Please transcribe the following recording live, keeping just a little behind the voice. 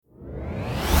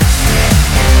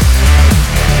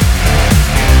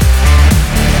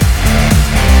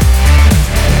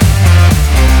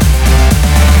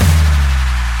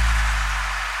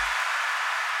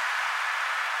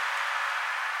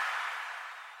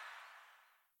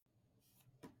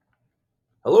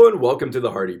Hello and welcome to the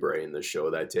Hardy Brain, the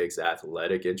show that takes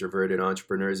athletic, introverted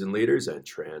entrepreneurs and leaders and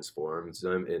transforms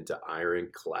them into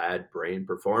ironclad brain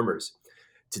performers.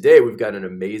 Today, we've got an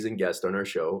amazing guest on our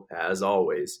show, as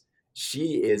always.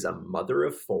 She is a mother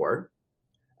of four,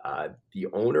 the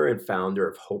owner and founder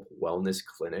of Hope Wellness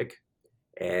Clinic,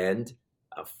 and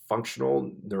a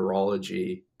functional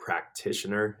neurology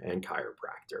practitioner and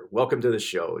chiropractor. Welcome to the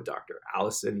show, Dr.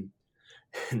 Allison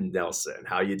Knelsen.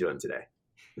 How are you doing today?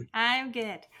 I'm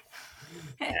good.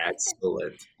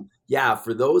 Excellent. Yeah,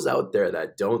 for those out there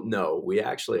that don't know, we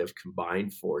actually have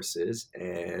combined forces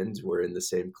and we're in the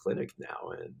same clinic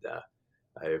now. And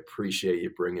I appreciate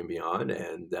you bringing me on.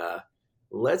 And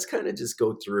let's kind of just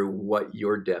go through what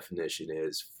your definition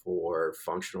is for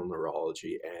functional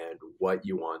neurology and what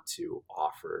you want to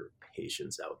offer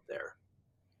patients out there.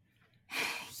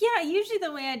 Yeah, usually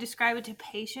the way I describe it to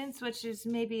patients, which is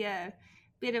maybe a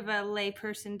bit of a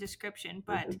layperson description,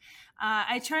 but Mhm.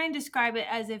 I try and describe it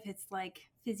as if it's like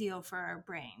physio for our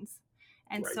brains.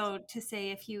 And Right. so to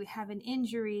say if you have an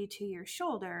injury to your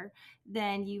shoulder,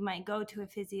 then you might go to a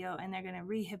physio and they're going to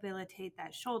rehabilitate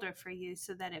that shoulder for you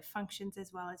so that it functions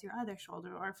as well as your other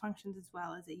shoulder or functions as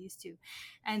well as it used to.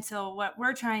 And so what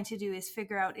we're trying to do is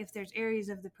figure out if there's areas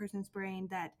of the person's brain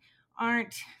that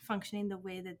aren't functioning the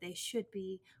way that they should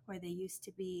be or they used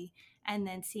to be, and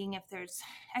then seeing if there's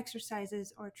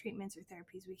exercises or treatments or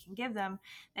therapies we can give them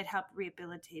that help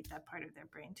rehabilitate that part of their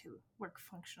brain to work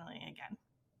functionally again.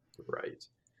 Right.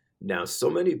 Now, so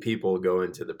many people go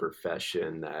into the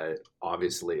profession that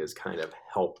obviously has kind of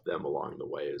helped them along the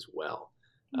way as well.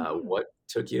 Mm-hmm. What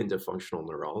took you into functional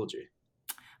neurology?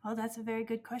 Oh, that's a very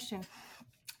good question.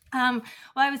 Um,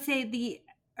 well, I would say the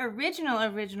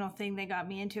original thing that got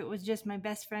me into it was just my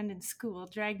best friend in school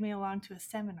dragged me along to a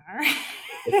seminar.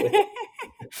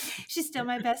 She's still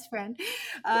my best friend.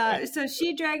 Right. So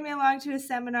she dragged me along to a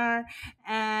seminar,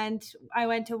 and I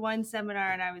went to one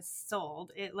seminar and I was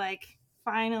sold. It like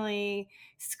finally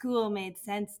school made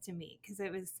sense to me because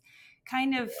it was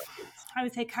kind of, I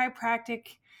would say,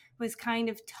 chiropractic was kind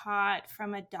of taught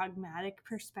from a dogmatic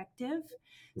perspective.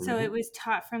 So Mhm. it was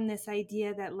taught from this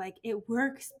idea that like it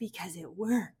works because it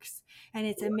works and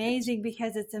it's Right. amazing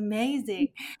because it's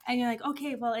amazing. And you're like,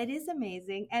 okay, well, it is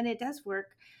amazing and it does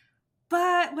work.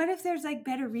 But what if there's like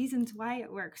better reasons why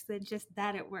it works than just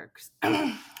that it works?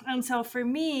 And so for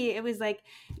me, it was like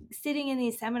sitting in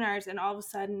these seminars, and all of a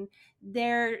sudden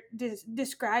they're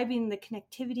describing the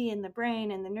connectivity in the brain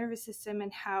and the nervous system,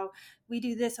 and how we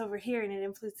do this over here and it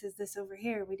influences this over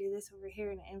here. We do this over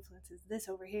here and it influences this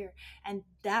over here. And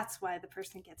that's why the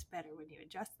person gets better when you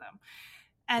adjust them.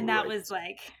 And that Right. was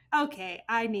like, okay,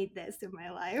 I need this in my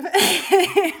life.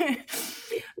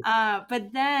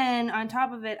 But then on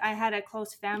top of it, I had a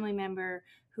close family member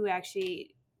who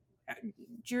actually,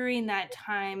 during that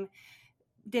time,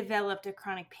 developed a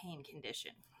chronic pain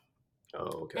condition.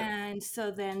 Oh, okay. And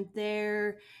so then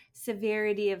their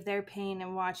severity of their pain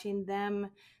and watching them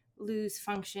lose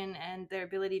function and their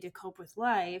ability to cope with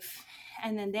life.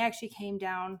 And then they actually came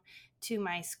down to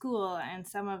my school, and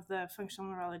some of the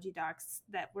functional neurology docs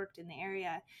that worked in the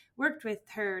area worked with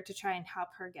her to try and help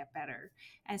her get better.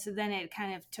 And so then it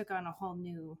kind of took on a whole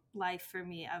new life for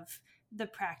me of the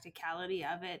practicality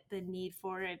of it, the need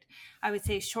for it. I would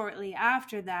say shortly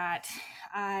after that,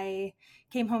 I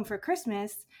came home for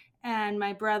Christmas, and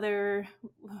my brother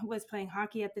was playing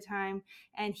hockey at the time,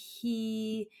 and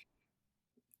he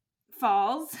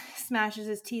falls, smashes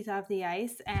his teeth off the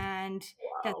ice, and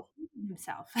doesn't Wow.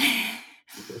 himself.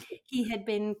 He had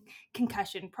been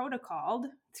concussion protocoled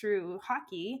through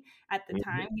hockey at the Mhm.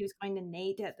 time. He was going to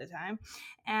Nate at the time,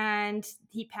 and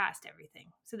he passed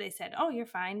everything. So they said, "Oh, you're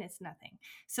fine. It's nothing."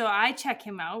 So I check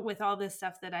him out with all this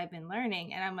stuff that I've been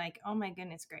learning, and I'm like, "Oh my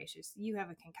goodness gracious, you have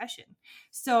a concussion."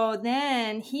 So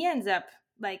then he ends up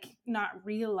like not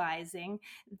realizing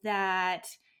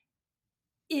that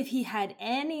if he had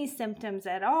any symptoms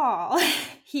at all,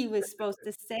 he was supposed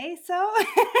to say so.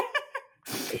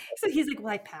 So he's like,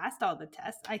 "Well, I passed all the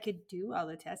tests. I could do all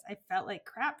the tests. I felt like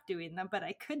crap doing them, but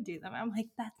I could do them." I'm like,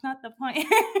 "That's not the point."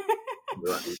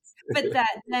 Right. But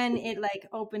that then it like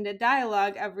opened a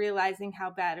dialogue of realizing how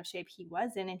bad of shape he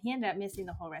was in, and he ended up missing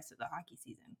the whole rest of the hockey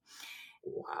season.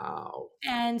 Wow.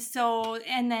 And so,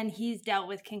 and then he's dealt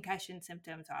with concussion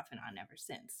symptoms off and on ever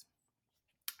since.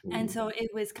 And Mm. so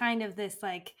it was kind of this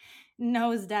like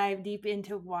nosedive deep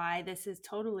into why this is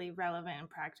totally relevant and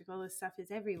practical. This stuff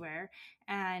is everywhere.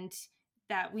 And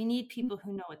that we need people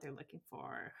who know what they're looking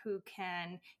for, who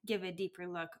can give a deeper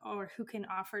look, or who can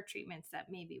offer treatments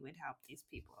that maybe would help these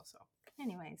people. So,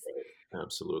 anyways.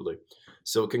 Absolutely.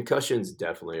 So concussions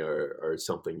definitely are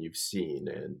something you've seen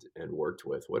and worked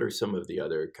with. What are some of the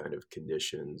other kind of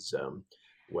conditions,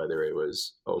 whether it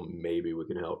was, oh, maybe we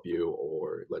can help you,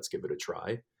 or let's give it a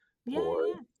try, Yeah, or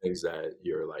yeah. things that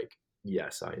you're like,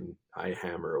 yes, I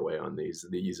hammer away on these.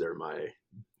 These are my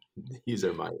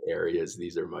areas.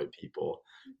 These are my people,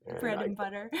 and Bread I. and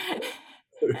butter.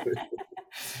 Right,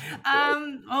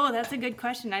 Oh, that's a good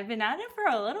question. I've been at it for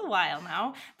a little while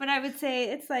now, but I would say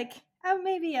it's like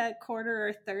maybe a quarter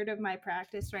or third of my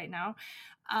practice right now.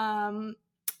 Um,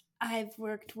 I've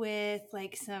worked with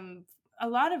like a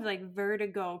lot of like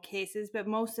vertigo cases, but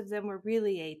most of them were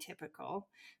really atypical.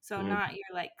 So mm, not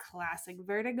your like classic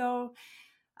vertigo.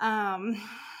 Um,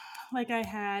 like I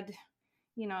had,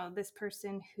 this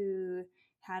person who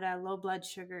had a low blood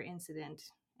sugar incident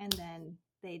and then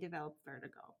they developed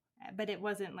vertigo. But it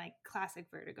wasn't like classic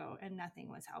vertigo and nothing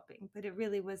was helping, but it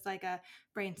really was like a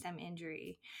brainstem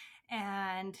injury.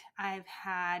 And I've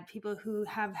had people who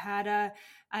have I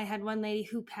had one lady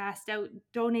who passed out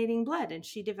donating blood and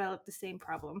she developed the same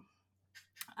problem.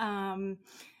 Um,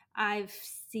 I've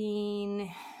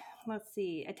seen, let's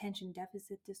see, attention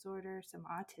deficit disorder, some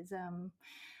autism.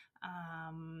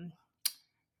 Um,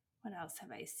 what else have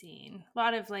I seen? A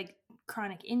lot of like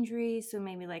chronic injuries. So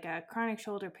maybe like a chronic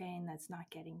shoulder pain that's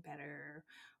not getting better,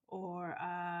 or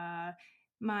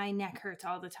my neck hurts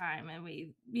all the time. And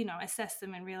we, assess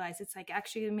them and realize it's like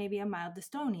actually maybe a mild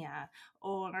dystonia,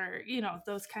 or,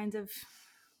 those kinds of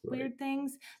right. weird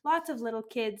things. Lots of little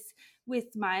kids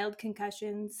with mild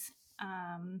concussions.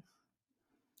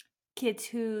 Kids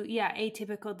who, yeah,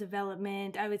 atypical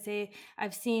development. I would say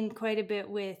I've seen quite a bit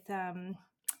with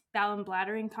bowel and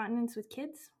bladder incontinence with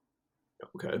kids.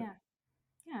 Okay. Yeah,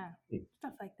 yeah,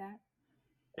 stuff like that.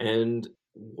 And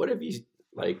what have you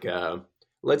like?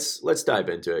 Let's dive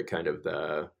into it. Kind of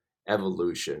the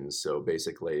evolution. So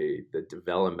basically, the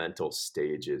developmental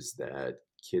stages that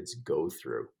kids go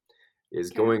through is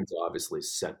Okay. going to obviously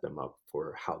set them up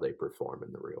for how they perform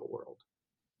in the real world,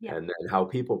 Yep. and then how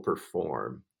people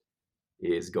perform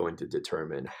is going to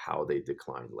determine how they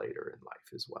decline later in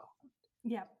life as well.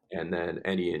 Yep. And then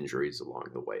any injuries along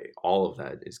the way. All of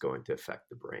that is going to affect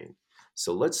the brain.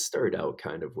 So let's start out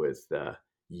kind of with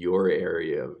your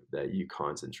area that you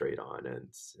concentrate on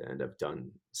and have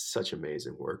done such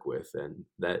amazing work with, and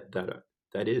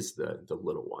that is the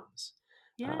little ones.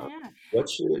 Yeah. Uh, Yeah. what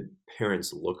should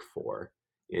parents look for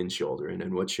in children,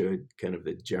 and what should kind of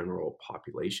the general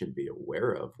population be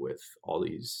aware of with all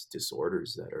these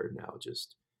disorders that are now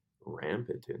just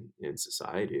rampant in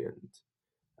society?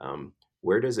 And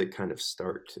where does it kind of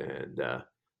start, and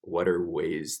what are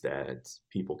ways that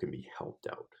people can be helped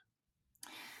out?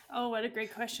 Oh, what a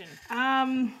great question.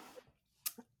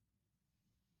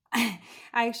 I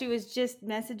actually was just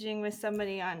messaging with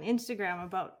somebody on Instagram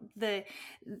about the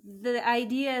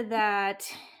idea that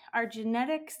our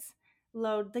genetics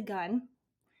load the gun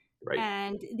Right.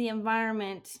 and the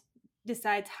environment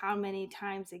decides how many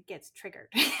times it gets triggered.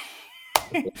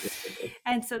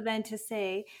 And so then to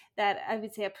say that, I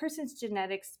would say a person's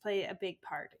genetics play a big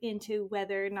part into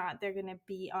whether or not they're going to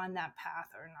be on that path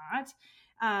or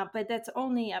not. But that's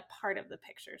only a part of the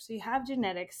picture. So you have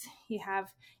genetics, you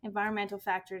have environmental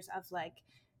factors of like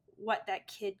what that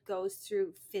kid goes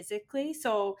through physically.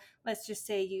 So let's just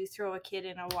say you throw a kid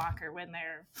in a walker when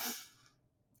they're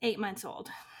 8 months old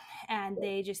and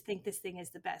they just think this thing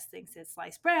is the best thing since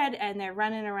sliced bread, and they're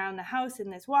running around the house in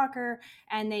this walker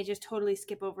and they just totally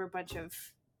skip over a bunch of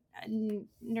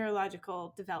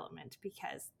neurological development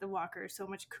because the walker is so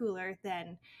much cooler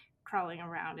than crawling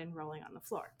around and rolling on the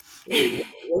floor. Right.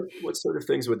 What sort of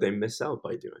things would they miss out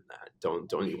by doing that?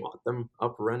 Don't you want them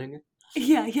up running?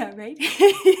 Yeah, yeah, right.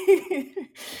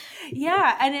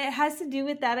 Yeah, and it has to do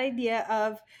with that idea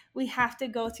of we have to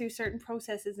go through certain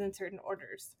processes in certain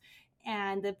orders.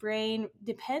 And the brain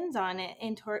depends on it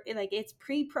like it's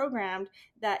pre-programmed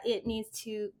that it needs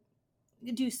to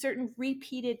do certain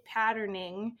repeated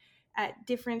patterning at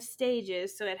different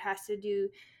stages. So it has to do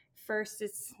first,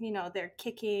 it's, they're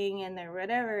kicking and they're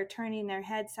whatever, turning their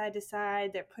head side to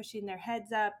side, they're pushing their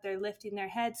heads up, they're lifting their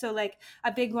head. So, like,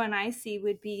 a big one I see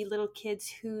would be little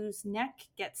kids whose neck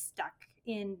gets stuck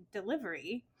in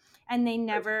delivery and they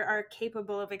never are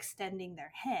capable of extending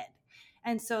their head.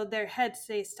 And so their head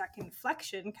stays stuck in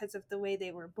flexion because of the way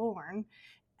they were born,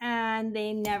 and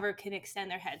they never can extend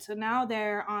their head. So now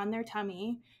they're on their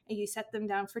tummy and you set them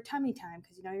down for tummy time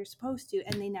because you're supposed to,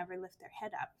 and they never lift their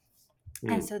head up.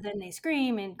 And Hmm. so then they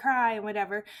scream and cry and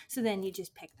whatever. So then you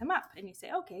just pick them up and you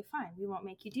say, okay, fine, we won't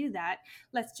make you do that.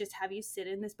 Let's just have you sit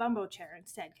in this bumbo chair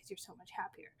instead because you're so much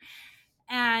happier.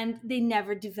 and they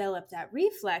never develop that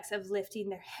reflex of lifting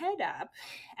their head up,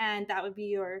 and that would be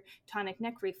your tonic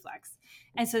neck reflex.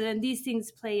 And so then these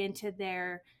things play into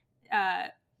their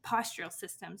postural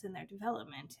systems in their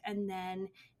development, and then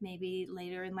maybe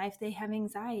later in life they have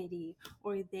anxiety,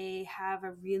 or they have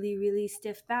a really really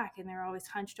stiff back and they're always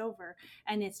hunched over,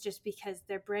 and it's just because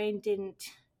their brain didn't,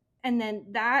 and then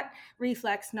that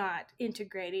reflex not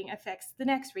integrating affects the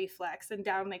next reflex, and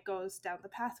down it goes down the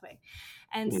pathway.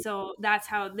 And Mm. so that's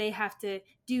how they have to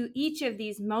do each of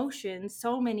these motions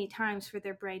so many times for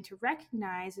their brain to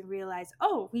recognize and realize,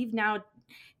 oh, we've now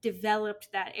developed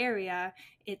that area,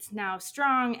 it's now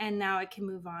strong, and now it can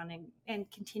move on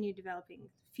and continue developing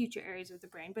future areas of the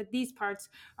brain. But these parts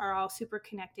are all super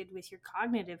connected with your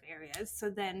cognitive areas. So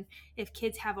then if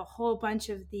kids have a whole bunch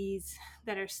of these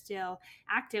that are still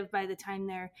active by the time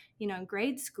they're, in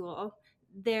grade school,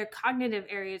 their cognitive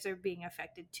areas are being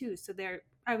affected too. So they're,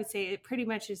 I would say it pretty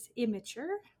much is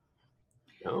immature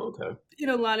Oh, okay. in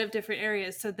a lot of different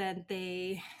areas. So then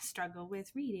they struggle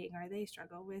with reading, or they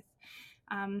struggle with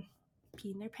um,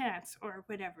 peeing their pants, or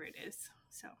whatever it is.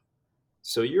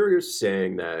 So you're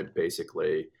saying that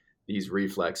basically these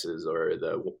reflexes are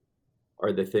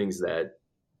the things that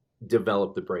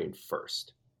develop the brain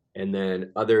first, and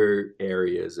then other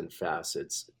areas and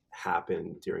facets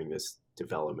happen during this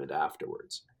development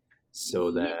afterwards.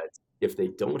 So Yeah, that if they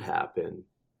don't happen,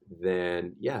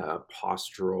 then yeah, a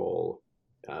postural,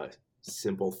 uh,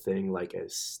 simple thing like a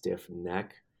stiff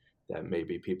neck that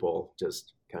maybe people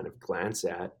just kind of glance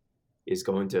at is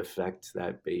going to affect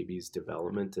that baby's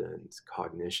development and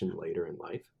cognition later in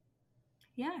life.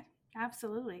 yeah,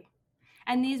 absolutely.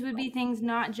 And these would be things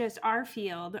not just our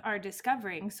field are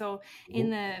discovering. So, in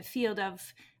Mhm. the field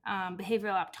of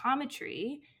behavioral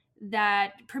optometry,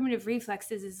 that primitive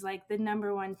reflexes is like the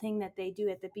number one thing that they do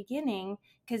at the beginning,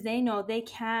 because they know they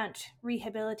can't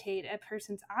rehabilitate a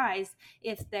person's eyes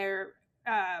if their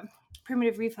uh,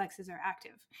 primitive reflexes are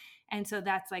active. And so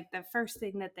that's like the first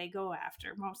thing that they go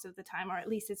after most of the time, or at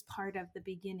least it's part of the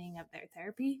beginning of their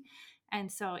therapy.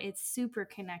 And so it's super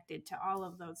connected to all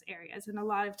of those areas. And a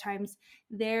lot of times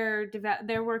they're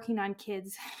working on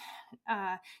kids,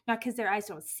 not because their eyes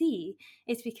don't see,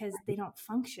 it's because they don't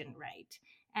function right,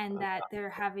 and that they're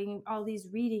having all these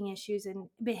reading issues and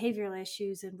behavioral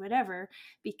issues and whatever,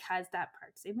 because that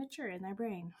part's immature in their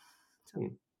brain. So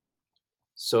Hmm.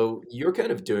 So you're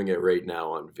kind of doing it right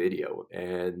now on video,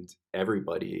 and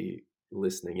everybody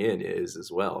listening in is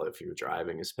as well, if you're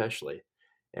driving, especially.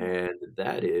 yeah, And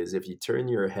that is, if you turn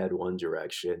your head one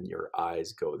direction, your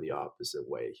eyes go the opposite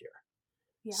way here.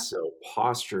 yeah. So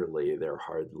posturally, they're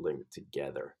hard linked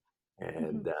together. Hmm.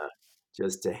 And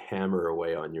just to hammer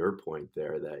away on your point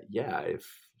there, that yeah, if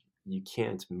you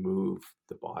can't move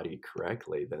the body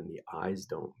correctly, then the eyes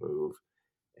don't move.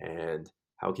 And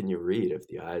how can you read if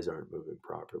the eyes aren't moving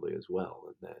properly as well?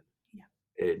 And then Yeah.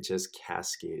 it just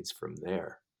cascades from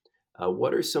there.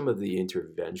 What are some of the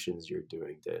interventions you're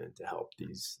doing to help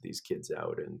these kids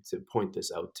out and to point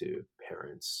this out to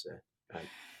parents?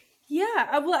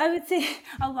 Yeah, well, I would say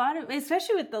a lot of,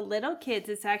 especially with the little kids,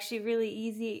 it's actually really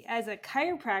easy. As a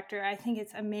chiropractor, I think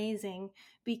it's amazing,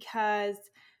 because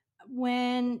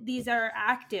when these are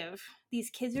active, these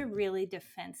kids are really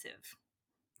defensive.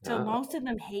 So Ah, most of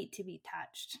them hate to be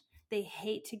touched. They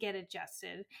hate to get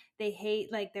adjusted. They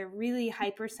hate, like, they're really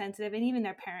hypersensitive, and even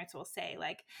their parents will say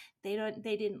like they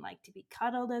didn't like to be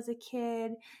cuddled as a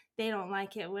kid. They don't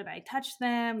like it when I touch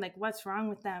them. Like, what's wrong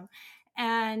with them?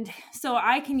 And so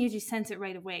I can usually sense it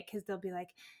right away, because they'll be like,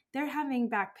 they're having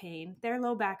back pain. Their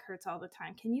low back hurts all the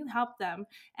time. Can you help them?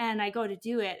 And I go to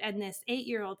do it, and this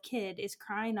 8-year-old kid is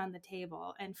crying on the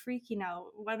table and freaking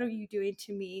out. What are you doing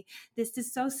to me? This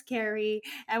is so scary,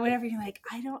 and whatever. You're like,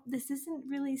 I don't, this isn't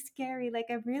really scary, like,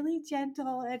 I'm really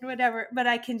gentle and whatever, but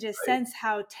I can just right. sense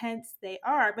how tense they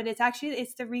are. But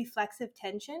it's the reflexive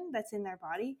tension that's in their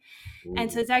body. And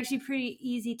so Mhm. it's actually pretty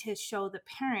easy to show the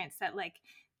parents that, like,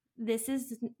 this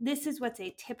is what's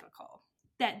atypical,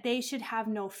 that they should have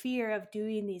no fear of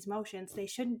doing these motions. They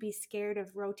shouldn't be scared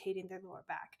of rotating their lower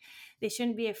back. They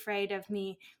shouldn't be afraid of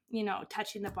me,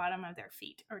 touching the bottom of their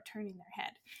feet or turning their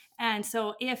head. And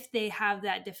so if they have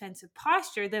that defensive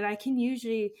posture, then I can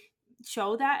usually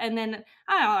show that. And then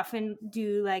I often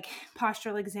do like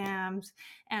postural exams,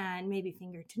 and maybe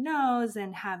finger to nose,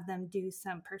 and have them do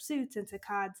some pursuits and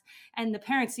saccades. And the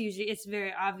parents, usually it's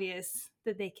very obvious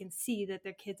that they can see that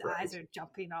their kids' eyes Right. are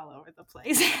jumping all over the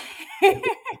place.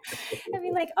 I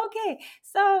mean, like, okay,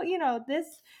 so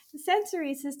this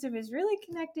sensory system is really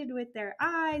connected with their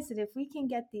eyes, and if we can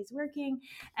get these working.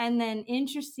 And then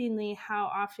interestingly, how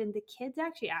often the kids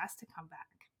actually ask to come back.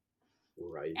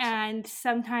 Right. And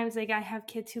sometimes like I have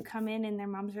kids who come in and their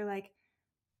moms are like,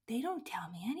 they don't tell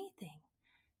me anything.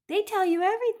 They tell you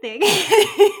everything.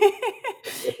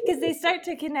 Because they start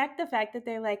to connect the fact that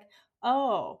they're like,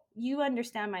 oh, you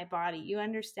understand my body. You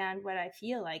understand what I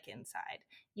feel like inside.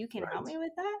 You can help Right. me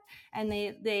with that. And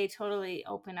they totally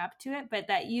open up to it. But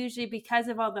that usually, because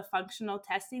of all the functional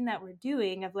testing that we're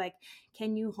doing of like,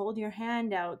 can you hold your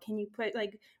hand out? Can you put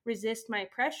like resist my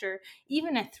pressure?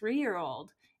 Even a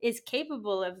 3-year-old is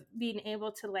capable of being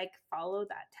able to like follow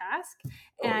that task,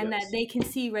 Oh, and that yes. they can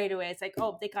see right away. It's like,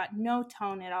 oh, they got no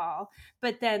tone at all.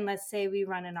 But then let's say we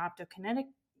run an optokinetic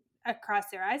across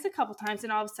their eyes a couple times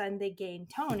and all of a sudden they gain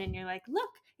tone and you're like, look,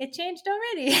 it changed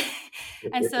already.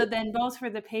 And so then both for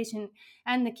the patient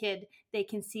and the kid, they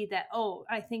can see that, oh,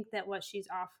 I think that what she's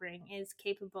offering is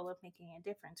capable of making a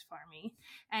difference for me.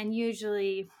 And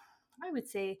usually I would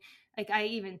say, like, I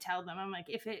even tell them, I'm like,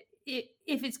 if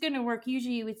it's going to work,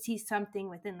 usually you would see something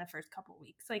within the first couple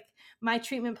weeks. Like my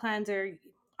treatment plans are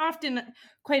often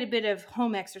quite a bit of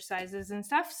home exercises and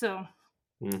stuff. So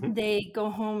Hmm. they go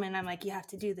home and I'm like, you have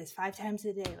to do this 5 times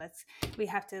a day. We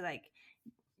have to like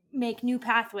make new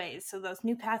pathways. So those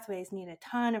new pathways need a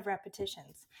ton of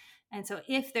repetitions. And so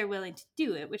if they're willing to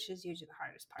do it, which is usually the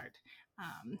hardest part,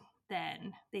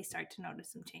 then they start to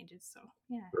notice some changes. So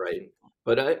yeah, it's Right. pretty cool.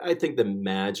 But I think the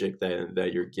magic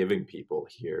that you're giving people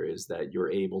here is that you're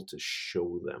able to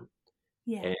show them,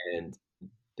 Yeah. and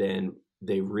then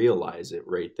they realize it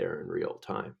right there in real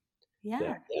time that,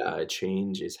 Yeah. yeah, a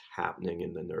change is happening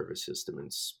in the nervous system in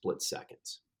split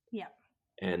seconds. Yeah.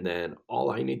 And then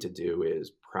all I need to do is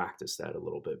practice that a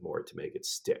little bit more to make it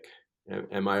stick.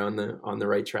 Am I on the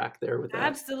right track there with that?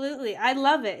 Absolutely. I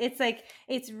love it. It's like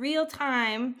it's real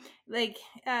time. Like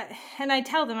and I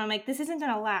tell them, I'm like, this isn't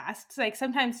gonna last. It's like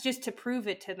sometimes just to prove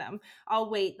it to them, I'll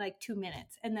wait like 2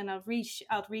 minutes and then I'll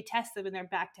retest them and they're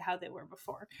back to how they were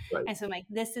before. Right. And so I'm like,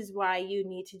 this is why you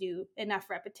need to do enough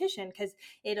repetition, because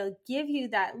it'll give you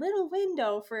that little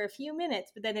window for a few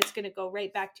minutes, but then it's gonna go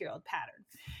right back to your old pattern.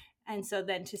 And so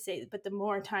then to say, but the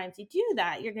more times you do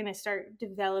that, you're gonna start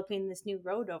developing this new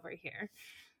road over here.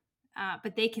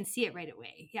 But they can see it right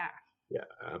away. Yeah. Yeah,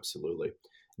 absolutely.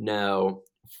 Now,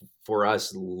 for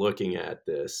us looking at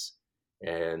this,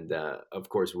 and of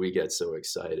course, we get so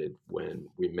excited when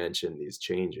we mention these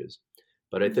changes.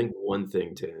 But I Mm-hmm. think one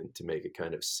thing to make it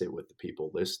kind of sit with the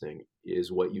people listening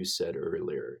is what you said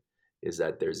earlier, is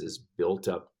that there's this built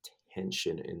up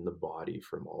tension in the body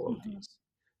from all of Mm-hmm. these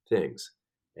things.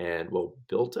 And well,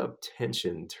 built up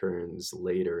tension turns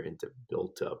later into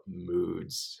built up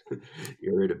moods,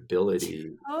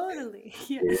 irritability, Totally.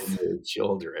 in Yes. your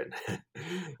children.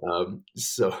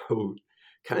 So,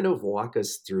 kind of walk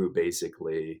us through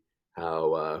basically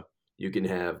how you can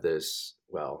have this,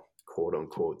 well, quote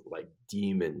unquote, like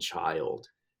demon child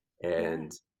Yeah.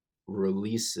 and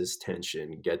release this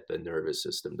tension, get the nervous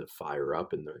system to fire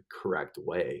up in the correct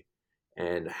way,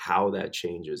 and how that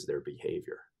changes their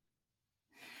behavior.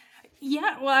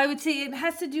 Yeah. Well, I would say it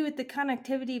has to do with the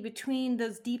connectivity between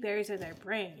those deep areas of their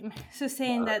brain. So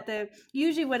saying that the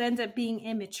usually what ends up being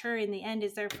immature in the end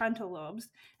is their frontal lobes,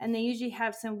 and they usually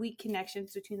have some weak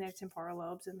connections between their temporal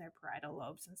lobes and their parietal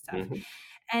lobes and stuff. Mhm.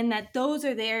 And that those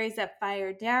are the areas that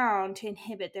fire down to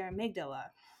inhibit their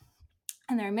amygdala.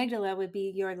 And their amygdala would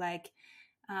be your like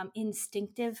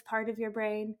instinctive part of your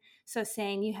brain. So,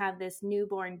 saying you have this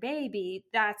newborn baby,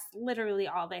 that's literally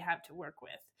all they have to work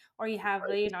with. Or you have,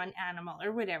 Right. an animal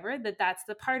or whatever, that's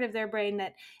the part of their brain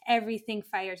that everything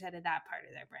fires out of that part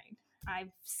of their brain.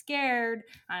 I'm scared,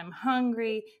 I'm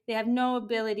hungry. They have no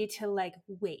ability to like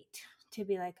wait, to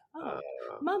be like, Uh,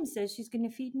 oh, mom says she's going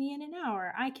to feed me in an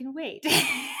hour. I can wait.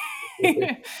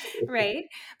 Right.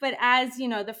 But as,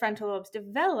 the frontal lobes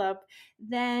develop,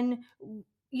 then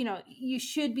you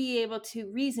should be able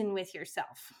to reason with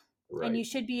yourself, and right. you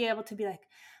should be able to be like,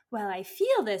 well, I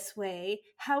feel this way,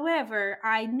 however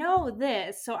I know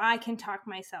this, so I can talk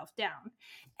myself down.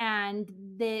 And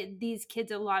these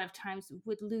kids a lot of times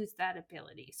would lose that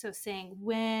ability. So saying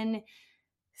when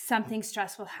something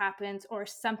stressful happens or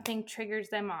something triggers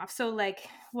them off. So like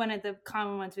one of the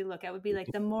common ones we look at would be like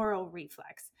the moral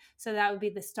reflex. So that would be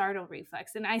the startle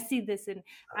reflex. And I see this in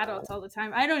Uh, adults all the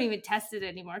time. I don't even test it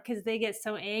anymore because they get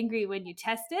so angry when you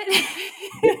test it.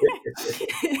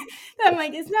 I'm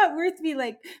like, it's not worth me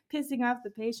like pissing off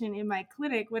the patient in my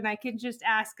clinic when I can just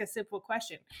ask a simple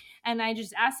question. And I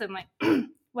just ask them like,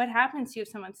 what happens to you if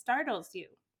someone startles you?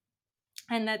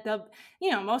 And that they'll,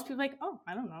 most people are like, oh,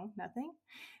 I don't know, nothing.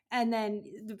 And then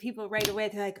the people right away,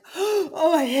 they're like,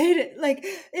 oh, I hate it. Like,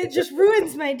 it just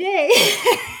ruins my day.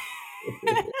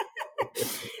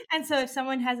 And so if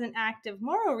someone has an active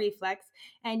moral reflex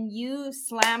and you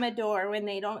slam a door when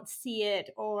they don't see it,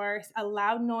 or a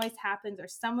loud noise happens, or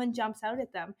someone jumps out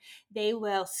at them, they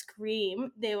will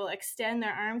scream, they will extend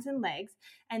their arms and legs,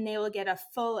 and they will get a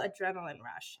full adrenaline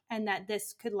rush. And that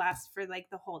this could last for like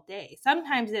the whole day.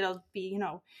 Sometimes it'll be,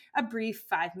 a brief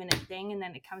 5-minute thing and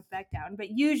then it comes back down.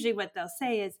 But usually what they'll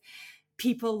say is,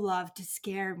 people love to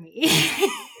scare me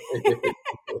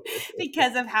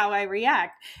because of how I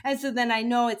react. And so then I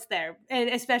know it's there,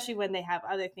 especially when they have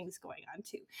other things going on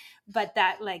too. But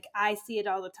that, like, I see it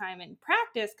all the time in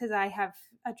practice because I have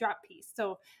a drop piece.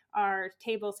 So our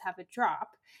tables have a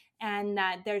drop, and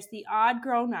that there's the odd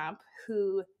grown up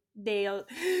who they'll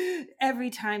every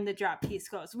time the drop piece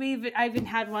goes. I've even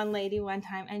had one lady one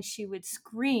time, and she would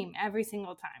scream every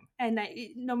single time, and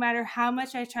no matter how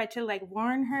much I tried to like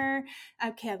warn her,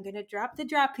 okay, I'm gonna drop the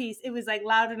drop piece, it was like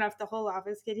loud enough the whole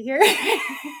office could hear.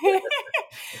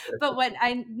 But what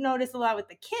I notice a lot with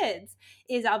the kids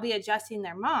is I'll be adjusting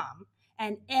their mom,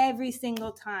 and every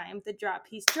single time the drop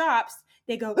piece drops,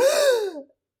 they go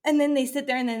and then they sit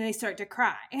there and then they start to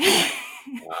cry. And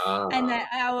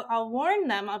Ah, I'll warn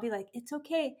them. I'll be like, it's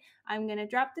okay. I'm going to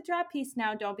drop the drop piece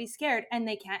now. Don't be scared. And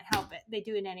they can't help it. They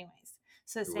do it anyways.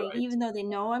 So saying, right. even though they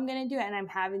know I'm going to do it and I'm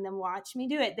having them watch me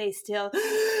do it, they still,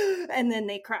 and then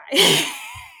they cry.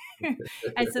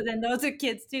 And so then those are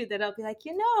kids too that I'll be like,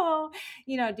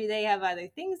 do they have other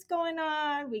things going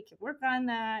on? We can work on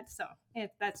that. So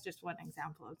if that's just one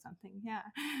example of something. Yeah.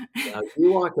 Now,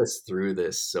 you walk us through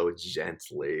this so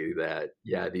gently that,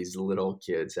 yeah, these little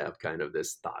kids have kind of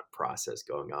this thought process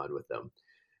going on with them.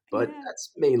 But Yeah.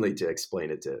 that's mainly to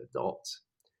explain it to adults.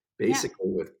 Yeah.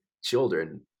 Basically, with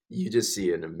children, you just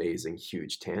see an amazing,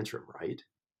 huge tantrum, right?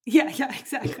 Yeah. Yeah.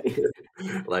 Exactly.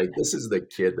 Like, this is the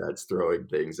kid that's throwing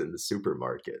things in the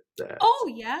supermarket, that's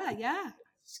Oh, yeah. Yeah.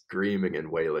 screaming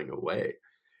and wailing away.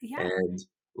 Yeah. And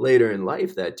later in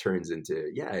life, that turns into,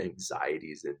 yeah,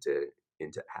 anxieties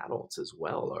into adults as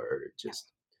well, or Yeah.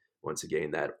 just once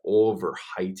again that over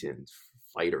heightened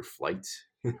fight or flight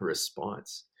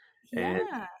response. And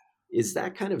Yeah. is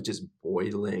that kind of just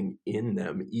boiling in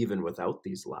them even without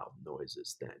these loud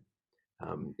noises then?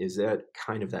 Is that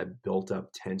kind of that built up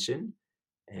tension?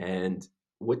 And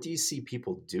what do you see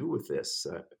people do with this?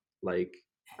 Like,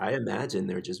 I imagine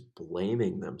they're just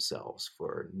blaming themselves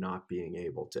for not being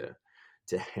able to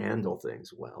handle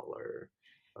things well,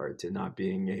 or to not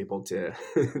being able to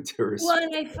to Well, respond.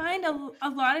 and I find a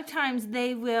lot of times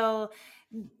they'll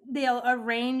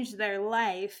arrange their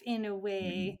life in a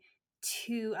way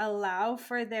to allow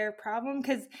for their problem,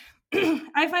 because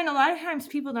I find a lot of times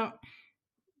people don't,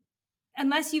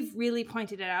 unless you've really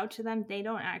pointed it out to them, they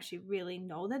don't actually really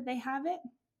know that they have it.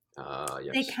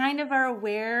 They Yes, kind of are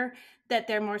aware that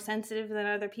they're more sensitive than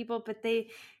other people, but they're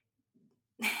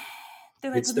like,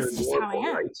 it's well, their this is just how I normal,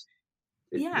 am. right?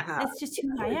 Yeah, Yeah, it's just who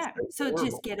I it's am. their So just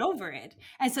normal. get over it.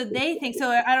 And so they think, so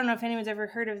I don't know if anyone's ever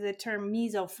heard of the term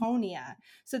misophonia.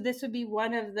 So this would be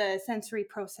one of the sensory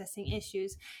processing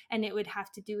issues, and it would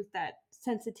have to do with that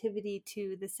sensitivity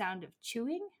to the sound of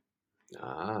chewing.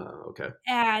 Okay.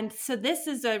 And so this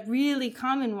is a really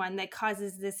common one that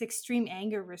causes this extreme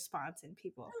anger response in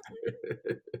people.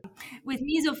 With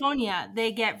misophonia,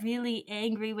 they get really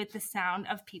angry with the sound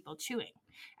of people chewing.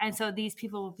 And so these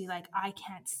people will be like, I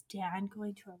can't stand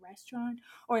going to a restaurant.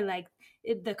 Or like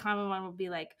the common one will be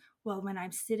like, well, when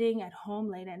I'm sitting at home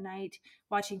late at night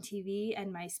watching TV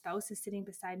and my spouse is sitting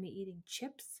beside me eating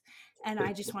chips, and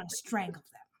I just want to strangle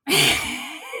them.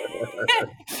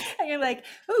 And you're like,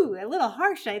 ooh, a little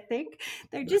harsh, I think.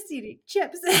 They're just eating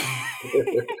chips.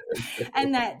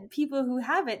 And that people who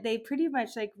have it, they pretty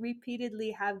much like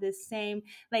repeatedly have this same,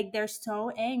 like, they're so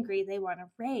angry they want to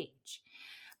rage.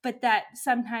 But that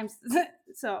sometimes,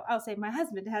 so I'll say my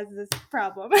husband has this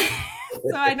problem.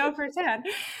 So I know firsthand.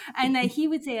 And that he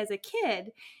would say as a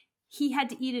kid he had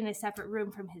to eat in a separate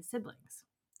room from his siblings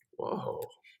Whoa.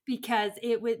 because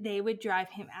they would drive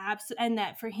him absolutely, and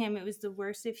that for him it was the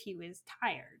worst if he was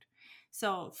tired.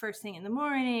 So first thing in the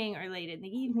morning or late in the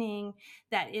evening,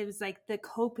 that it was like the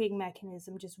coping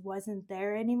mechanism just wasn't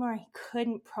there anymore. He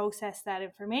couldn't process that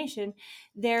information.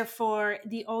 Therefore,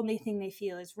 the only thing they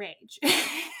feel is rage.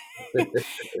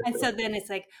 And so then it's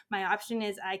like, my option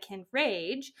is I can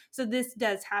rage. So this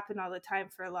does happen all the time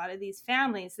for a lot of these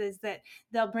families, is that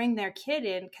they'll bring their kid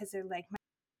in because they're like,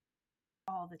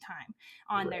 all the time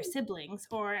on their Right. siblings,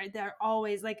 or they're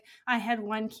always like, I had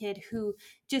one kid who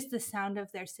just the sound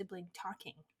of their sibling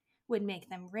talking would make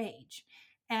them rage,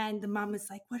 and the mom was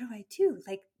like, what do I do?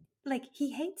 Like, like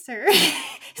he hates her.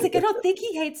 He's like, I don't think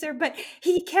he hates her, but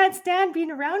he can't stand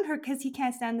being around her because he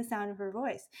can't stand the sound of her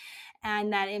voice.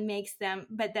 And that it makes them,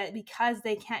 but that because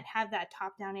they can't have that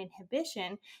top down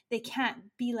inhibition, they can't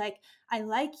be like, I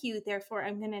like you, therefore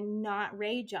I'm going to not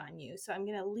rage on you. So I'm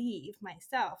going to leave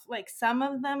myself. Like some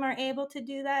of them are able to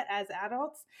do that as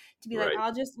adults, to be like, Right.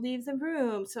 I'll just leave the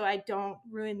room so I don't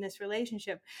ruin this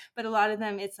relationship. But a lot of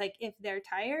them, it's like if they're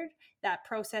tired, that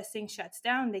processing shuts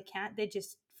down. They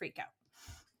just freak out.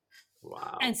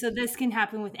 Wow. And so this can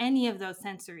happen with any of those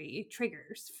sensory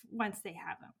triggers once they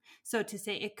have them. So to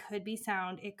say it could be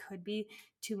sound, it could be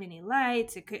too many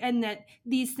lights, it could, and that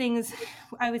these things,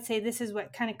 I would say this is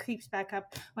what kind of creeps back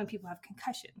up when people have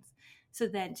concussions. So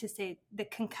then to say the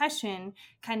concussion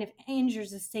kind of injures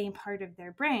the same part of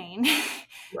their brain.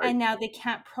 Right. And now they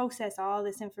can't process all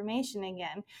this information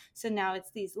again. So now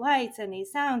it's these lights and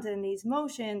these sounds and these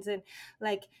motions. And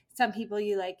like some people,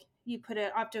 you put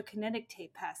an optokinetic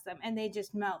tape past them and they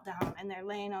just melt down and they're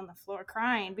laying on the floor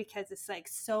crying because it's like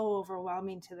so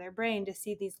overwhelming to their brain to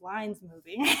see these lines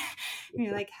moving. And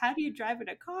you're like, how do you drive in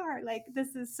a car? Like,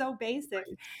 this is so basic.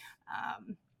 Right.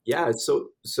 Um, Yeah.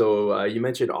 So you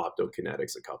mentioned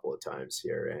optokinetics a couple of times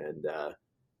here, and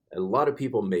a lot of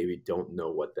people maybe don't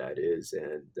know what that is,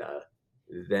 and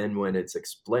then when it's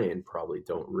explained, probably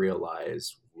don't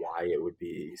realize why it would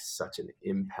be such an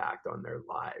impact on their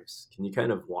lives. Can you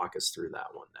kind of walk us through that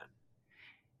one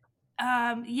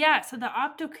then? yeah, so the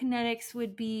optokinetics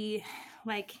would be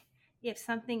like if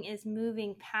something is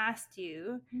moving past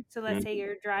you. So let's say Mhm.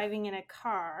 you're driving in a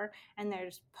car and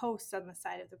there's posts on the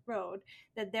side of the road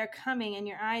that they're coming and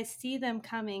your eyes see them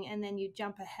coming and then you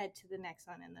jump ahead to the next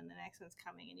one and then the next one's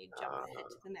coming and you jump ahead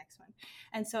to the next one.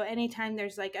 And so anytime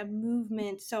there's like a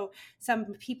movement, so some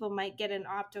people might get an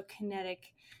optokinetic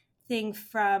thing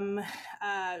from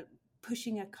uh,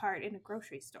 pushing a cart in a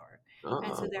grocery store,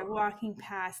 and so they're Oh, walking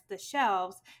past the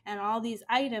shelves and all these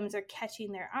items are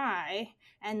catching their eye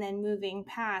and then moving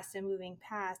past and moving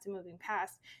past and moving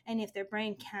past. And if their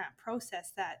brain can't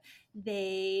process that,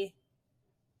 they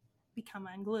become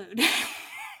unglued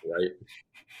right.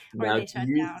 or Now, they do shut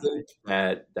you down. think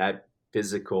that that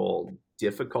physical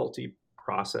difficulty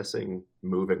processing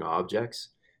moving objects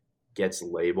gets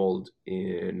labeled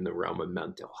in the realm of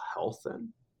mental health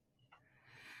then?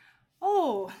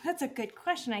 Oh, that's a good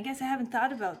question. I guess I haven't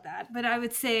thought about that, but I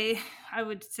would say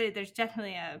there's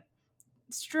definitely a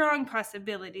strong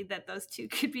possibility that those two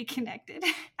could be connected.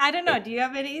 I don't know. Do you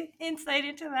have any insight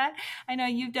into that? I know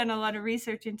you've done a lot of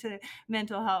research into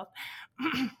mental health.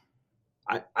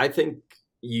 I think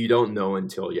you don't know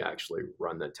until you actually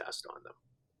run the test on them.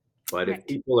 But if Right.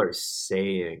 people are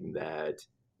saying that,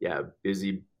 yeah,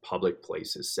 busy public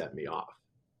places set me off,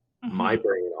 my Hmm.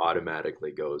 brain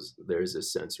automatically goes, there's a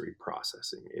sensory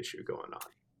processing issue going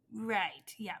on.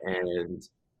 Right. Yeah. Yeah. And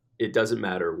it doesn't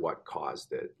matter what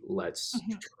caused it. Let's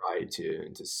Hmm. try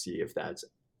to see if that's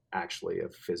actually a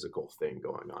physical thing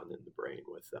going on in the brain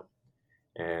with them.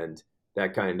 And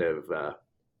that kind of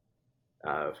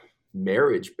uh,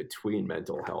 marriage between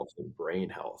mental health and brain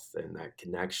health and that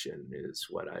connection is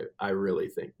what I really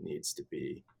think needs to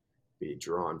be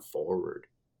drawn forward,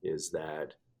 is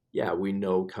that yeah, we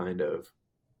know kind of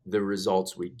the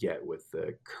results we get with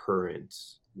the current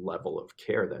level of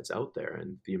care that's out there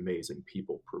and the amazing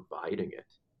people providing it.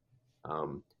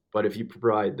 um, but if you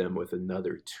provide them with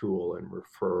another tool and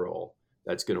referral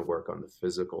that's going to work on the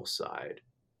physical side,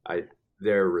 I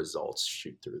their results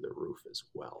shoot through the roof as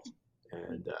well.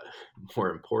 And more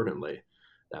importantly,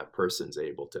 that person's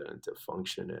able to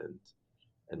function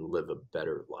and live a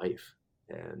better life.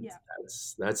 And Yeah.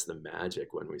 that's the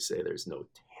magic when we say there's no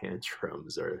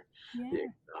tantrums or the Yeah.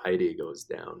 anxiety goes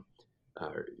down,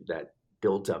 or that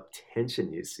built up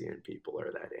tension you see in people,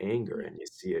 or that anger, Yeah. and you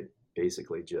see it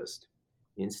basically just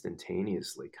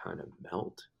instantaneously kind of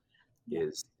melt, Yeah.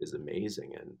 is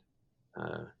amazing. And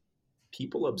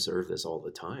people observe this all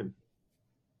the time.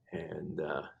 And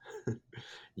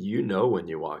you know when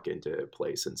you walk into a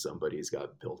place and somebody's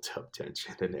got built up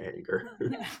tension and anger.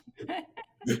 Yeah.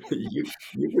 You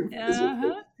can physically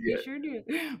Uh-huh. see You it. sure do.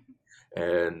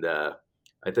 And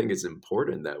I think it's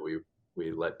important that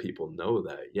we let people know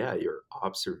that yeah, your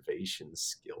observation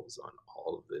skills on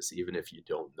all of this, even if you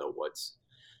don't know what's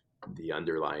the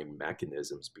underlying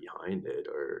mechanisms behind it,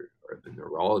 or the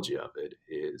neurology of it,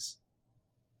 is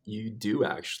you do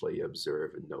actually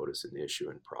observe and notice an issue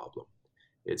and problem.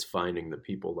 It's finding the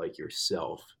people like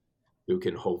yourself who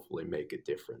can hopefully make a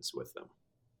difference with them.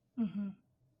 Hmm.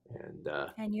 And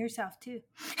And yourself too.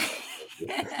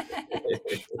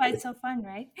 That's why it's so fun,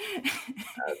 right?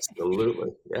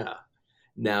 absolutely, yeah.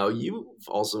 Now, you've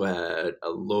also had a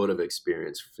load of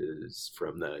experiences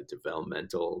from the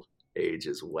developmental age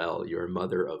as well. You're a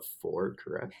mother of four,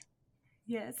 correct?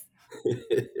 Yes. I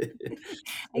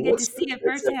So get what to sort see of it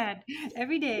things have, firsthand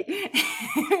every day.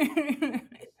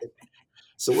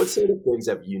 so what sort of things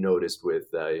have you noticed with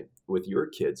your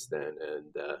kids then?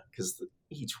 And because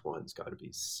each one's got to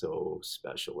be so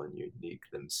special and unique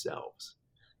themselves.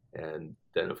 And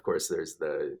then, of course, there's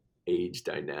the age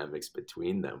dynamics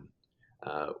between them.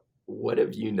 Uh, what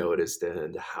have you noticed,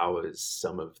 and how has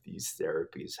some of these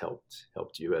therapies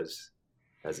helped you as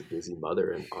a busy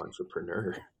mother and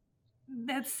entrepreneur?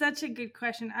 That's such a good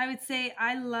question. I would say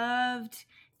I loved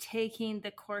taking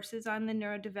the courses on the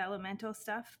neurodevelopmental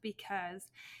stuff because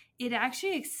it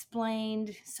actually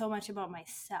explained so much about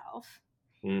myself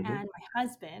Hmm. and my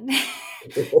husband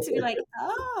to be like,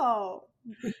 oh,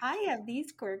 I have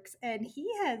these quirks and he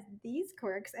has these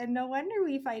quirks, and no wonder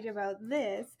we fight about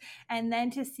this. And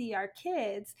then to see our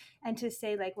kids and to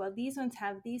say, like, well, these ones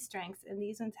have these strengths and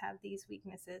these ones have these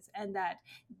weaknesses, and that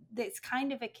it's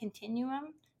kind of a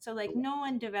continuum. So, like, no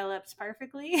one develops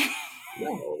perfectly.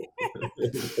 No.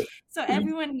 So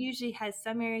everyone usually has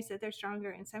some areas that they're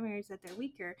stronger and some areas that they're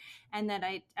weaker. And that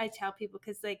I tell people,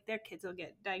 because like their kids will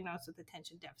get diagnosed with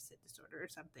attention deficit disorder or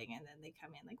something, and then they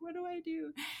come in like, what do I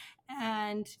do?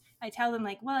 And I tell them,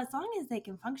 like, well, as long as they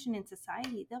can function in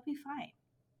society, they'll be fine.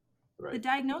 The Right.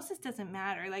 diagnosis doesn't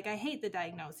matter. Like, I hate the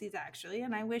diagnoses actually,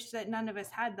 and I wish that none of us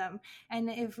had them. And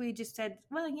if we just said,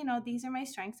 well, these are my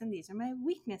strengths and these are my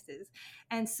weaknesses.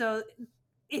 And so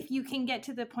if you can get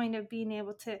to the point of being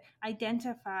able to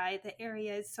identify the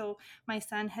areas. So my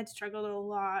son had struggled a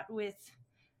lot with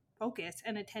focus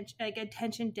and attention, like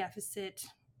attention deficit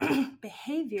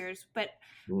behaviors, but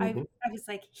Hmm. I was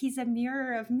like, he's a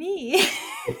mirror of me.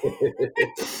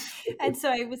 And so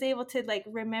I was able to like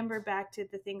remember back to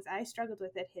the things I struggled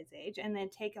with at his age, and then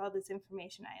take all this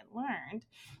information I had learned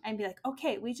and be like,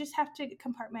 okay, we just have to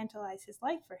compartmentalize his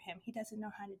life for him. He doesn't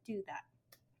know how to do that.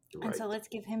 And so Right. let's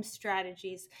give him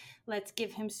strategies, let's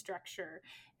give him structure.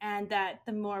 And that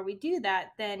the more we do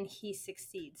that, then he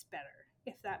succeeds better,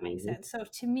 if that makes Hmm. sense. So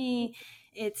to me,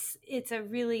 it's a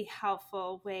really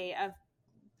helpful way of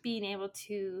being able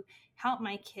to help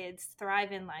my kids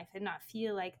thrive in life and not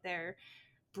feel like they're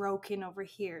broken over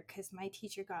here because my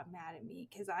teacher got mad at me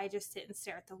because I just sit and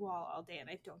stare at the wall all day and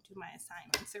I don't do my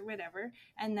assignments or whatever.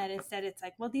 And that instead it's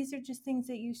like, well, these are just things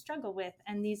that you struggle with.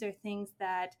 And these are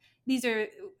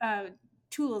uh,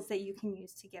 tools that you can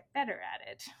use to get better at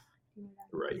it.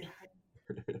 Right.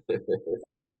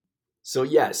 So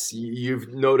yes, you've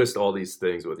noticed all these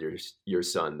things with your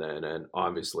son then, and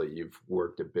obviously you've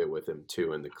worked a bit with him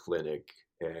too in the clinic,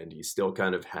 and he still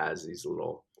kind of has these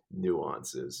little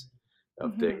nuances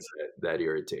of Mm-hmm. things that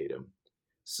irritate him.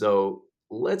 So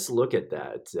let's look at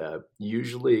that.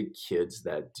 Usually, kids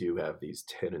that do have these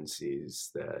tendencies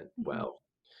that, Mm-hmm. well,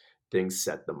 things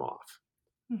set them off.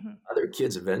 Mm-hmm. Other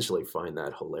kids eventually find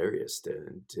that hilarious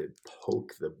to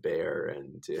poke the bear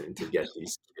and to get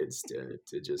these kids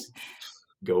to just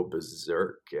go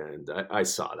berserk. And I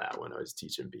saw that when I was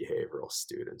teaching behavioral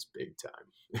students big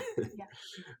time. Yeah.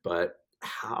 But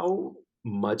how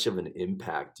much of an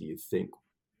impact do you think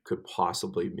could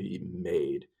possibly be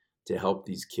made to help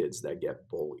these kids that get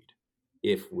bullied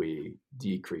if we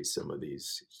decrease some of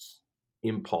these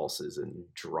impulses and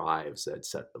drives that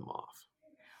set them off?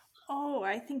 Oh,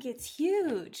 I think it's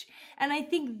huge. And I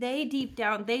think they deep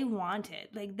down, they want it.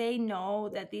 Like they know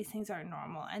that these things aren't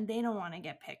normal and they don't want to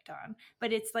get picked on.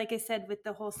 But it's like I said with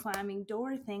the whole slamming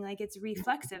door thing, like it's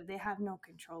reflexive. They have no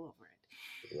control over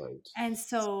it. Right. And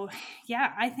so,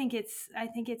 yeah, I think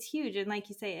it's huge. And like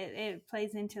you say, it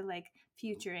plays into like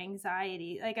future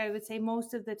anxiety. Like I would say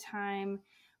most of the time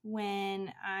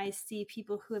when I see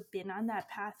people who have been on that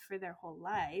path for their whole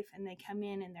life and they come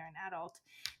in and they're an adult,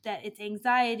 that it's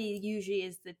anxiety usually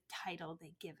is the title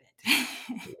they give it.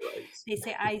 Right. They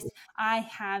say I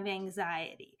have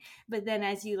anxiety. But then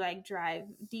as you like drive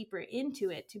deeper into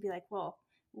it to be like, well,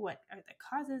 what are the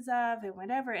causes of and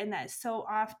whatever, and that so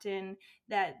often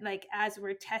that like as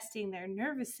we're testing their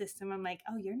nervous system, I'm like,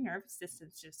 oh, your nervous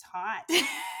system's just hot.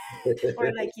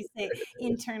 Or like you say,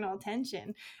 internal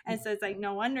tension. And so it's like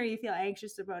no wonder you feel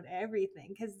anxious about everything,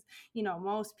 because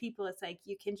most people, it's like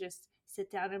you can just sit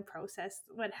down and process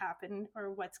what happened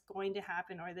or what's going to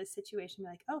happen or this situation, be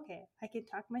like, okay, I can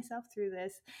talk myself through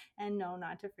this and know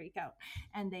not to freak out.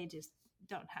 And they just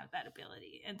don't have that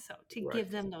ability. And so to Right.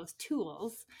 give them those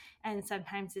tools, and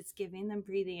sometimes it's giving them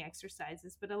breathing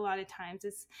exercises, but a lot of times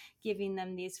it's giving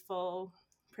them these full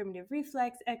primitive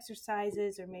reflex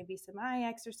exercises or maybe some eye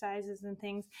exercises and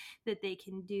things that they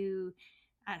can do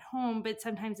at home, but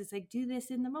sometimes it's like, do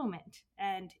this in the moment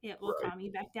and it will Right. calm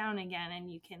you back down again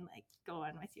and you can like go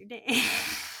on with your day.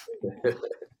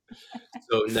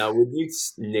 So now, would you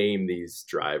name these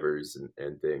drivers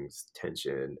and things,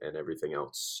 tension and everything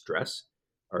else, stress?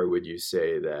 Or would you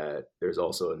say that there's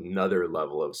also another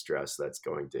level of stress that's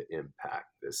going to impact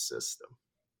this system?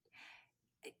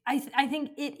 I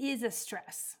think it is a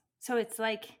stress. So it's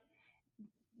like,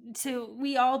 so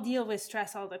we all deal with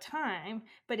stress all the time,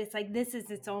 but it's like this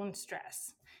is its own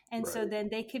stress. And so Right. then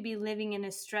they could be living in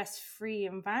a stress-free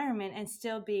environment and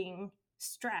still being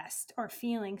stressed or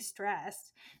feeling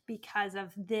stressed because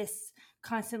of this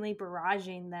constantly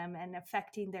barraging them and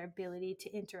affecting their ability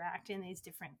to interact in these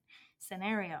different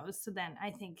scenarios. So then I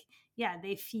think, yeah,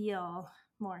 they feel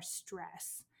more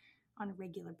stress on a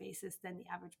regular basis than the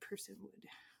average person would.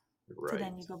 So Right.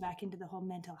 then you go back into the whole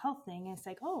mental health thing, and it's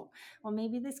like, oh, well,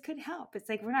 maybe this could help. It's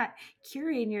like we're not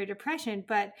curing your depression,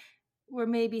 but we're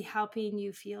maybe helping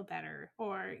you feel better.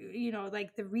 Or,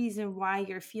 like the reason why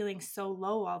you're feeling so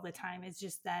low all the time is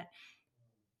just that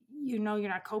you're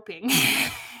not coping.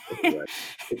 Right.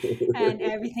 And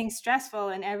everything's stressful.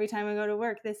 And every time I go to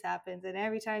work, this happens. And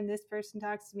every time this person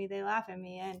talks to me, they laugh at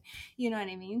me. And you know what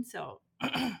I mean? So,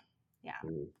 yeah,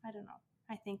 Mm, I don't know.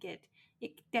 I think it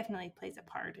definitely plays a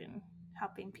part in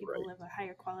helping people live a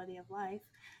higher quality of life.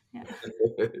 Yeah.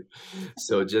 right.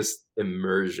 So just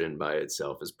immersion by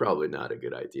itself is probably not a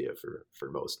good idea for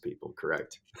most people,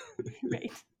 correct?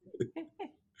 Right.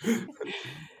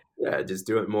 Yeah, just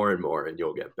do it more and more and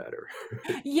you'll get better.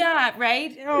 Yeah,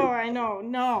 right. Oh, I know.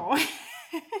 No.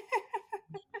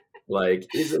 Like,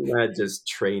 isn't that just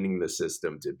training the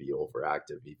system to be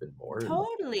overactive even more and more?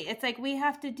 Totally. It's like we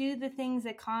have to do the things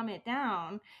that calm it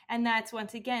down. And that's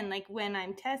once again, like when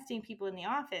I'm testing people in the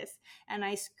office and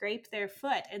I scrape their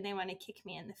foot and they want to kick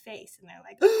me in the face and they're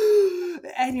like,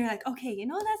 and you're like, okay,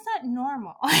 that's not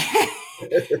normal.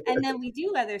 And then we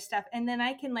do other stuff. And then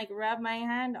I can like rub my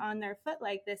hand on their foot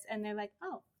like this. And they're like,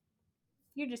 oh,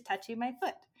 you're just touching my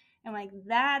foot. I'm like,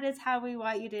 that is how we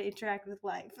want you to interact with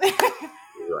life.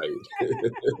 Right.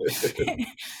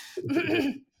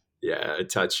 Yeah, a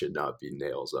touch should not be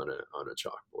nails on a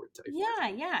chalkboard type Yeah,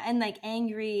 yeah. And like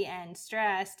angry and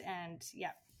stressed and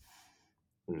yeah,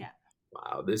 thing. Mm. yeah.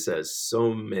 Wow, this has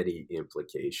so many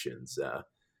implications.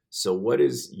 So, what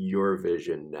is your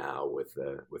vision now with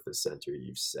the center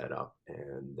you've set up,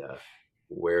 and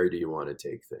where do you want to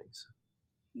take things?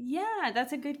 Yeah,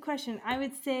 that's a good question. I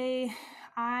would say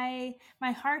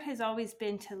my heart has always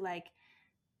been to like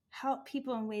help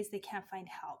people in ways they can't find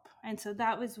help. And so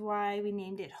that was why we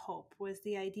named it Hope, was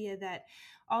the idea that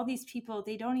all these people,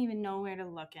 they don't even know where to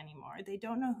look anymore. They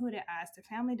don't know who to ask. Their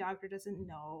family doctor doesn't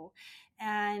know.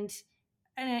 And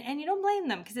and you don't blame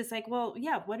them because it's like, well,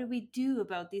 yeah, what do we do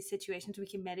about these situations? We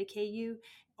can medicate you,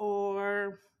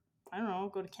 or I don't know,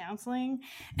 go to counseling.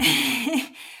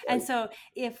 And Right, so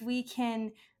if we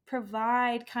can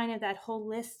provide kind of that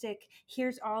holistic,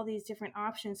 here's all these different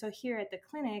options. So here at the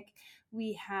clinic,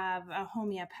 we have a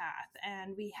homeopath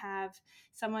and we have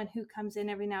someone who comes in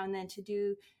every now and then to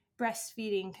do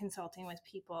breastfeeding consulting with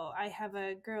people. I have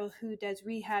a girl who does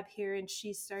rehab here and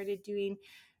she started doing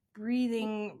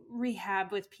breathing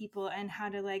rehab with people and how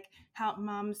to like help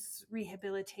moms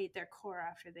rehabilitate their core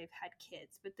after they've had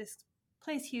kids. But this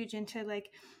plays huge into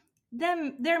like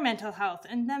their mental health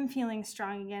and them feeling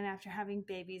strong again after having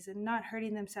babies and not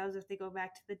hurting themselves if they go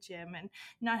back to the gym and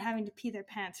not having to pee their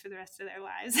pants for the rest of their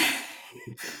lives.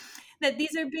 That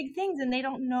these are big things and they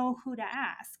don't know who to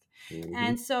ask. hmm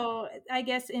And so I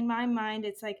guess in my mind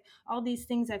it's like all these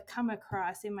things I've come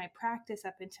across in my practice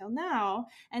up until now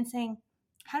and saying,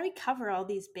 how do we cover all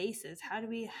these bases? How do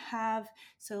we have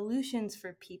solutions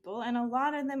for people? And a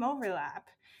lot of them overlap.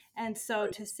 And so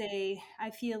right, to say,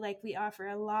 I feel like we offer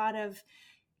a lot of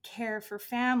care for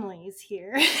families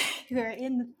here who are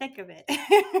in the thick of it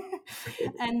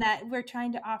and that we're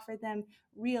trying to offer them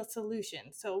real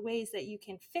solutions, so ways that you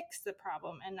can fix the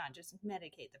problem and not just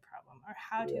medicate the problem. Or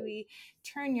how do right, we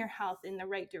turn your health in the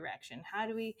right direction? How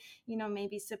do we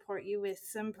maybe support you with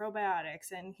some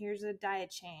probiotics, and here's a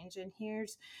diet change, and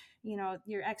here's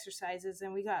your exercises,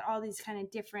 and we got all these kind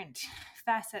of different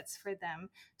facets for them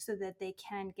so that they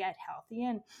can get healthy.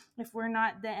 And if we're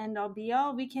not the end all be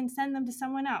all, we can send them to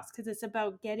someone else because it's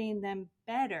about getting them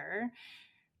better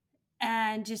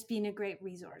and just being a great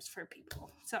resource for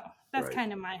people. So that's right.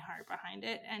 kind of my heart behind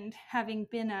it. And having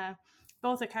been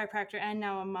both a chiropractor and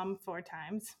now a mom 4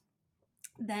 times,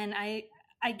 then I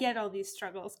get all these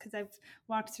struggles because I've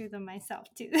walked through them myself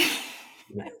too.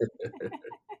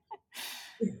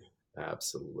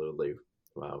 Absolutely.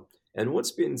 Wow. And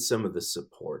what's been some of the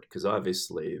support? Because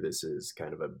obviously this is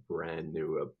kind of a brand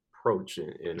new approach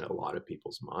in a lot of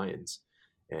people's minds.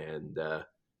 And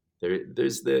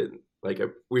there's the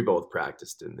we both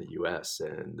practiced in the U.S.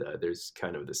 and there's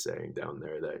kind of the saying down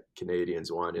there that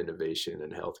Canadians want innovation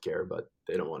in healthcare, but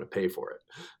they don't want to pay for it.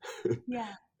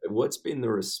 Yeah. What's been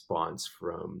the response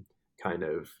from kind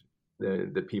of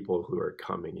the people who are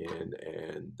coming in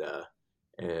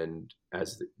and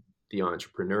as the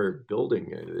entrepreneur building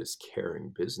this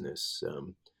caring business?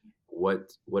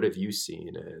 What have you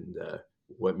seen, and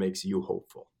what makes you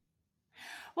hopeful?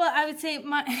 Well, I would say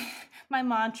my my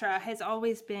mantra has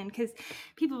always been, because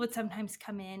people would sometimes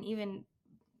come in, even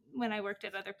when I worked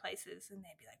at other places, and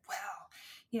they'd be like, "Well,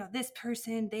 this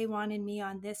person, they wanted me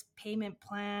on this payment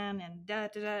plan, and da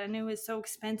da da, and it was so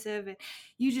expensive. And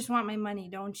you just want my money,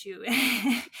 don't you?"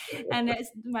 And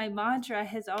my mantra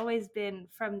has always been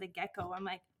from the get go. I'm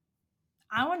like,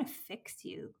 I want to fix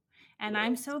you. And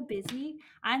I'm so busy,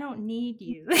 I don't need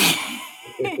you.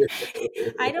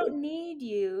 I don't need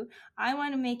you. I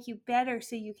want to make you better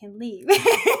so you can leave.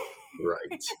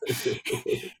 Right.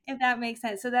 If that makes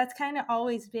sense. So that's kind of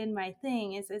always been my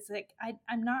thing, is it's like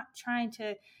I'm not trying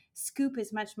to scoop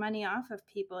as much money off of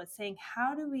people. It's saying,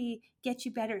 how do we get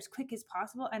you better as quick as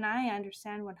possible? And I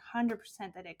understand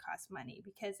 100% that it costs money,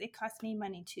 because it costs me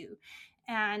money too.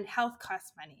 And health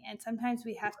costs money. And sometimes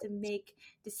we have to make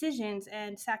decisions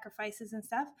and sacrifices and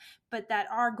stuff, but that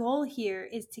our goal here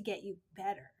is to get you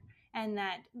better. And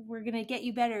that we're going to get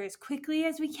you better as quickly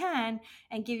as we can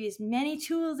and give you as many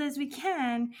tools as we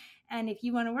can. And if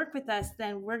you want to work with us,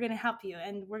 then we're going to help you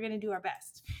and we're going to do our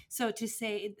best. So to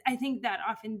say, I think that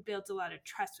often builds a lot of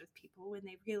trust with people when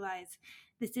they realize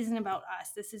this isn't about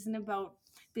us. This isn't about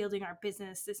building our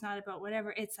business. It's not about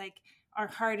whatever. It's like our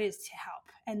heart is to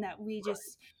help, and that we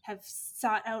just have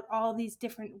sought out all these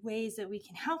different ways that we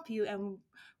can help you, and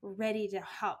we're ready to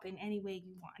help in any way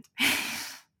you want.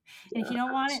 And if you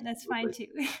don't want it, that's fine too.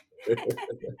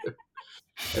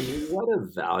 I mean, what a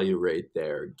value rate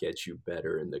there gets you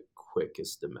better in the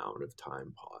quickest amount of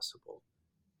time possible.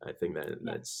 I think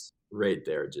that's right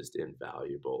there, just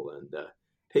invaluable. And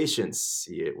patients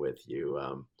see it with you.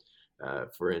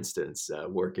 For instance,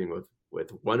 working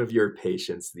with one of your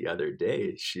patients the other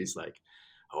day, she's like,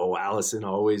 "Oh, Allison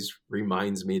always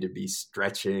reminds me to be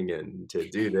stretching and to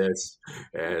do this."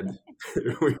 And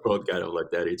we both kind of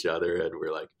looked at each other and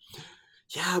we're like,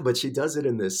 "Yeah, but she does it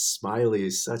in this smiley,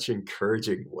 such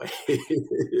encouraging way."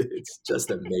 It's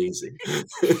just amazing. I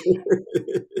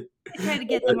try to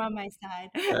get them on my side.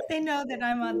 They know that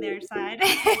I'm on their side.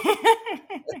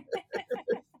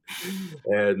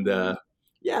 And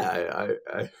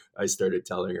I started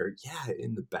telling her, yeah,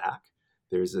 in the back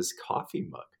there's this coffee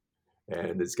mug,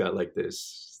 and it's got like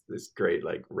this great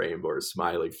like rainbow or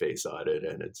smiley face on it,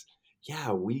 and it's,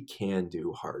 yeah, we can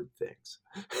do hard things.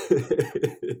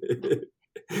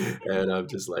 And I'm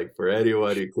just like, for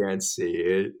anyone who can't see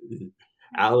it,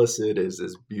 Allison is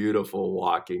this beautiful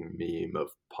walking meme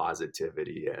of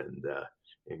positivity and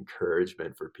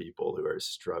encouragement for people who are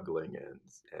struggling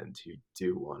and who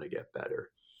do want to get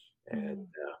better. And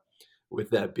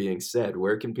with that being said,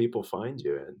 where can people find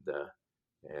you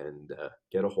and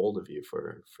get a hold of you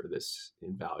for this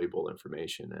invaluable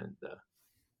information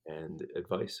and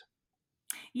advice?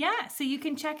 Yeah, so you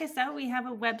can check us out. We have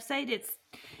a website. It's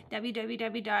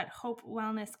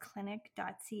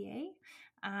www.hopewellnessclinic.ca.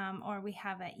 Or we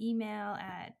have an email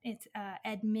it's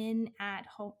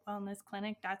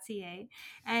admin@hopewellnessclinic.ca.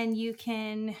 And you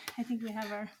can, I think we have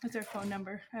what's our phone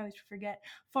number? I always forget.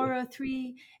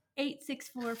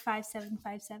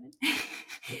 403-864-5757.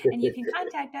 And you can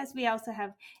contact us. We also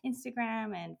have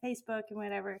Instagram and Facebook and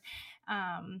whatever.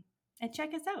 And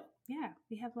check us out. Yeah,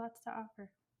 we have lots to offer.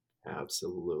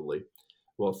 Absolutely.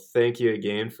 Well, thank you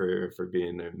again for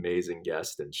being an amazing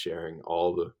guest and sharing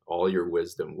all your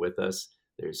wisdom with us.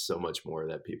 There's so much more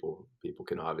that people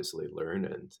can obviously learn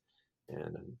and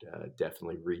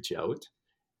definitely reach out.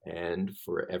 And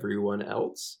for everyone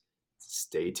else,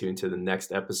 stay tuned to the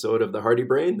next episode of The Hardy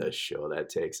Brain, the show that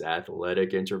takes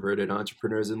athletic, introverted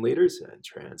entrepreneurs and leaders and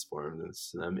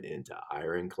transforms them into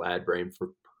ironclad brain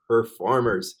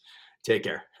performers. Take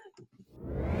care.